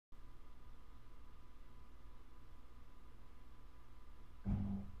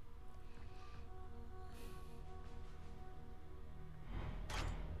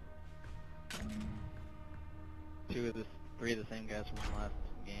same guys from the last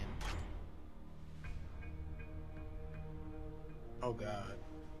game. Oh god.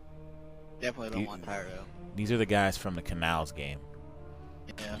 Definitely don't want Tyro. These are the guys from the Canals game.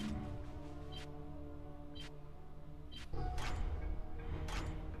 Yeah.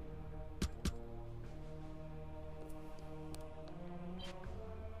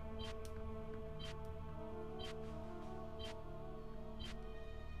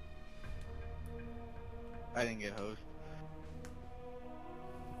 I didn't get host.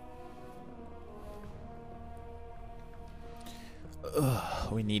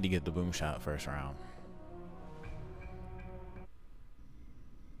 Ugh, we need to get the boom shot first round.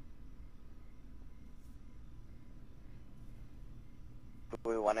 Do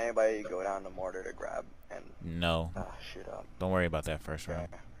we want anybody to go down to mortar to grab and No. shoot up? Don't worry about that first round.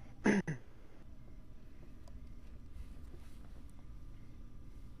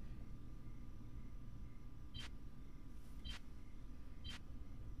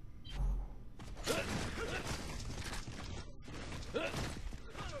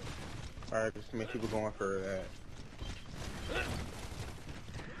 Alright, just make people going for that.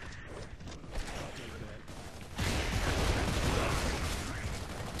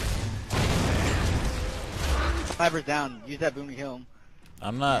 Sniper's down. Use that boom to kill him.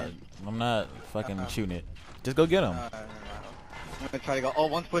 I'm not fucking shooting it. Just go get him. I'm gonna try to go. Oh,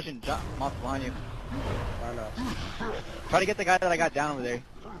 one's pushing. Moss behind you. I know. Try to get the guy that I got down over there.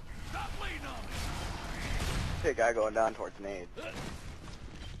 See a guy going down towards nade.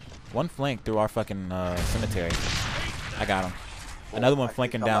 One flank through our fucking cemetery. I got him. Another one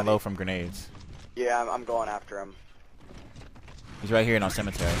flanking down low from grenades. Yeah, I'm going after him. He's right here in our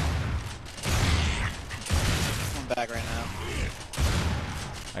cemetery. I'm back right now.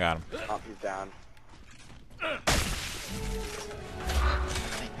 I got him. Oh, he's down. I'm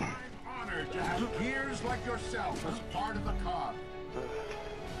honored to have peers like yourself as part of the COG.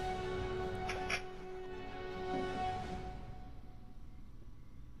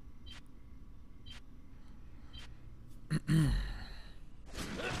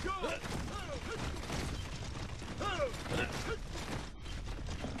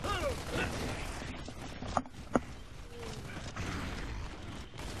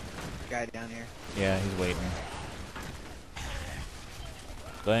 Guy down here. Yeah, he's waiting.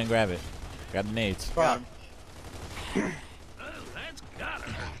 Go ahead and grab it. Grab the nades. Got him.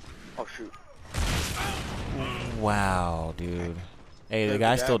 Oh shoot. Wow, dude. Hey, the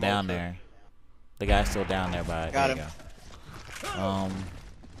guy's still down there. The guy's still down there by. Got there you go.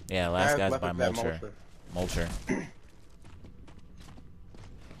 Yeah, last guy's by Mulcher. Mulcher.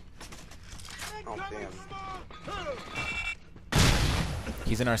 I don't see him.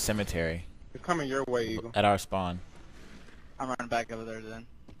 He's in our cemetery. They're coming your way, Eagle. At our spawn. I'm running back over there then.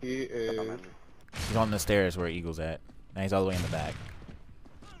 He is. He's on the stairs where Eagle's at. Now he's all the way in the back.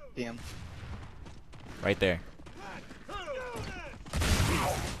 See him. Right there.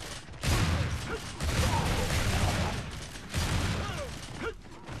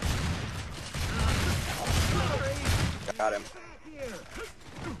 Got him.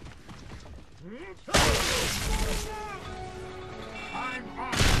 I'm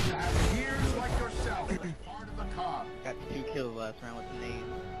honored to have peers like yourself as part of the COG. Got 2 kills last round with the nade.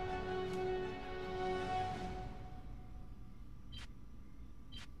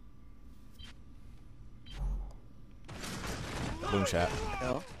 Boom shot.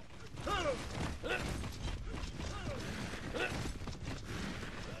 No.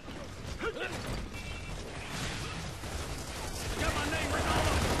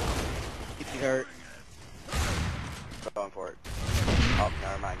 He hurt. Going for it. Oh,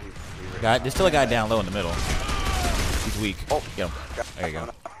 never mind. He's There's still a guy down low in the middle. He's weak. Oh, get him. There you go.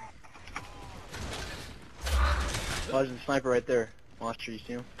 There's a sniper right there. Monster, you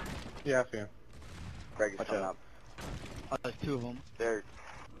see him? Yeah, I see him. Greg is Watch coming out. up. Oh, there's 2 of them. They're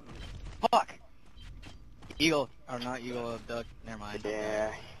Fuck! Eagle. Or not Eagle, Duck. Never mind.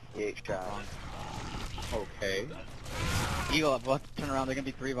 yeah. He ate shots. Okay. Eagle, about to turn around. They're gonna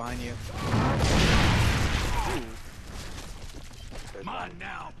be 3 behind you. Come on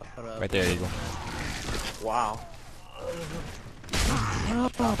now. Right there, Eagle. Wow.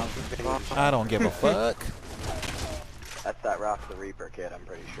 I don't give a fuck. That's that Rock the Reaper kid, I'm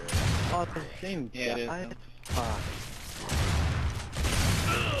pretty sure. Oh, it's the same. Yeah, it is.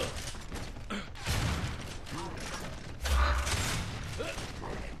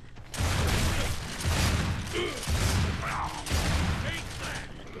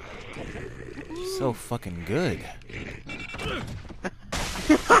 So fucking good.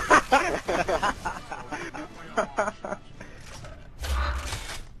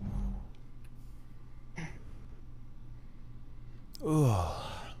 Ooh.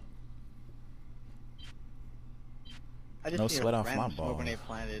 I just No see a sweat off my random smoke balls. grenade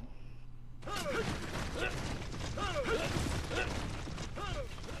planted.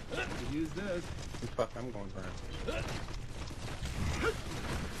 Use this. Fuck, I'm going for him.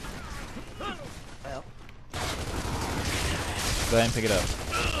 Well. Go ahead and pick it up.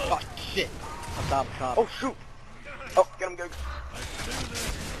 Fuck, shit. On top, top. Oh, shoot! Oh, get him, good.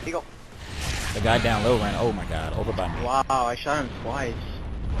 Eagle. The guy down low ran. Oh my god, over by me. Wow, I shot him twice.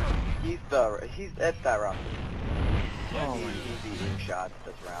 He's at that round. Oh He's my beating shots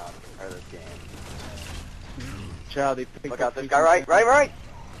this round, or this game. Child, they picked Look up out, this three guy, right, times. right!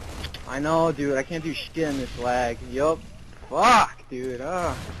 I know, dude. I can't do shit in this lag. Yup. Fuck, dude.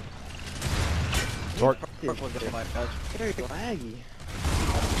 Torque. This was very laggy.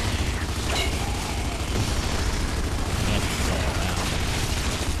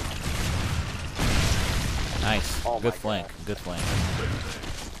 Nice. Oh Good my flank. God. Good flank.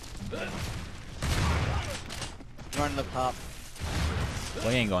 Running up top. Well,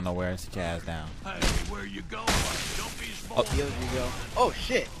 he ain't going nowhere. Sit your ass down. Hey, where you going? Don't be small. Oh, the other you go. Oh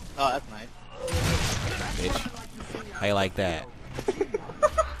shit. Oh, that's nice. Bitch. How you like that?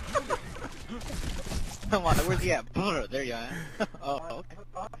 Come on, where's he at? Brr, there you are. Oh, okay.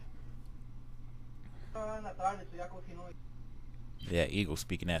 Yeah, Eagle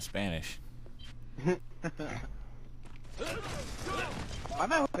speaking that Spanish. Why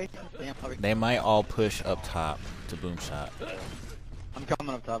am I waiting? Damn, They might all push up top to boom shot. I'm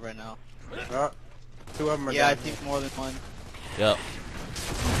coming up top right now. Two of them are Yeah, I down. think more than one. Yup.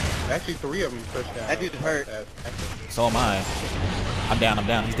 Actually, three of them pushed down. That dude's hurt. So am I. I'm down. I'm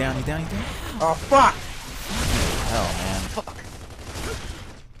down. He's down. He's down. He's down. Oh, fuck! Hell, man. Fuck.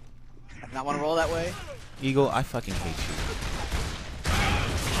 I do not want to roll that way. Eagle, I fucking hate you.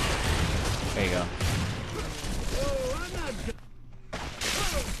 There you go.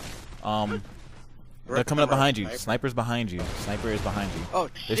 They're coming up behind you. Sniper's behind you. Sniper is behind you. Oh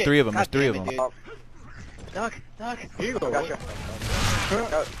shit. There's three of them. There's God three of damn them. it, dude. Duck, duck. Eagle. Gotcha.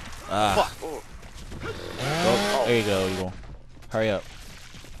 Ah. Fuck. Ooh. Oh, there you go, Eagle. Hurry up.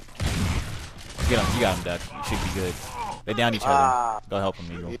 Get him. You got him, Duck. You should be good. They down each other. Go help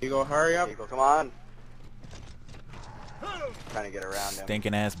him, Eagle. Eagle, hurry up. Eagle, come on. Trying to get around him.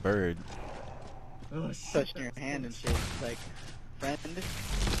 Stinking ass bird. Oh, shit. Touching your hand and shit. It's like, friend.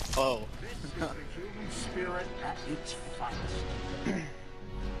 Oh. The human spirit at its finest.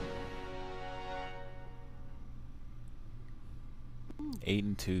 Eight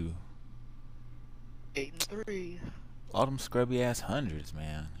and 2. 8 and 3. All them scrubby ass hundreds,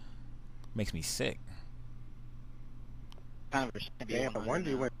 man. Makes me sick. Kind of a shit. Damn, one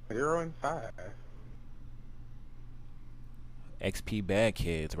dude went 0 and 5. XP bad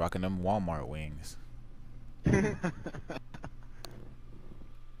kids rocking them Walmart wings.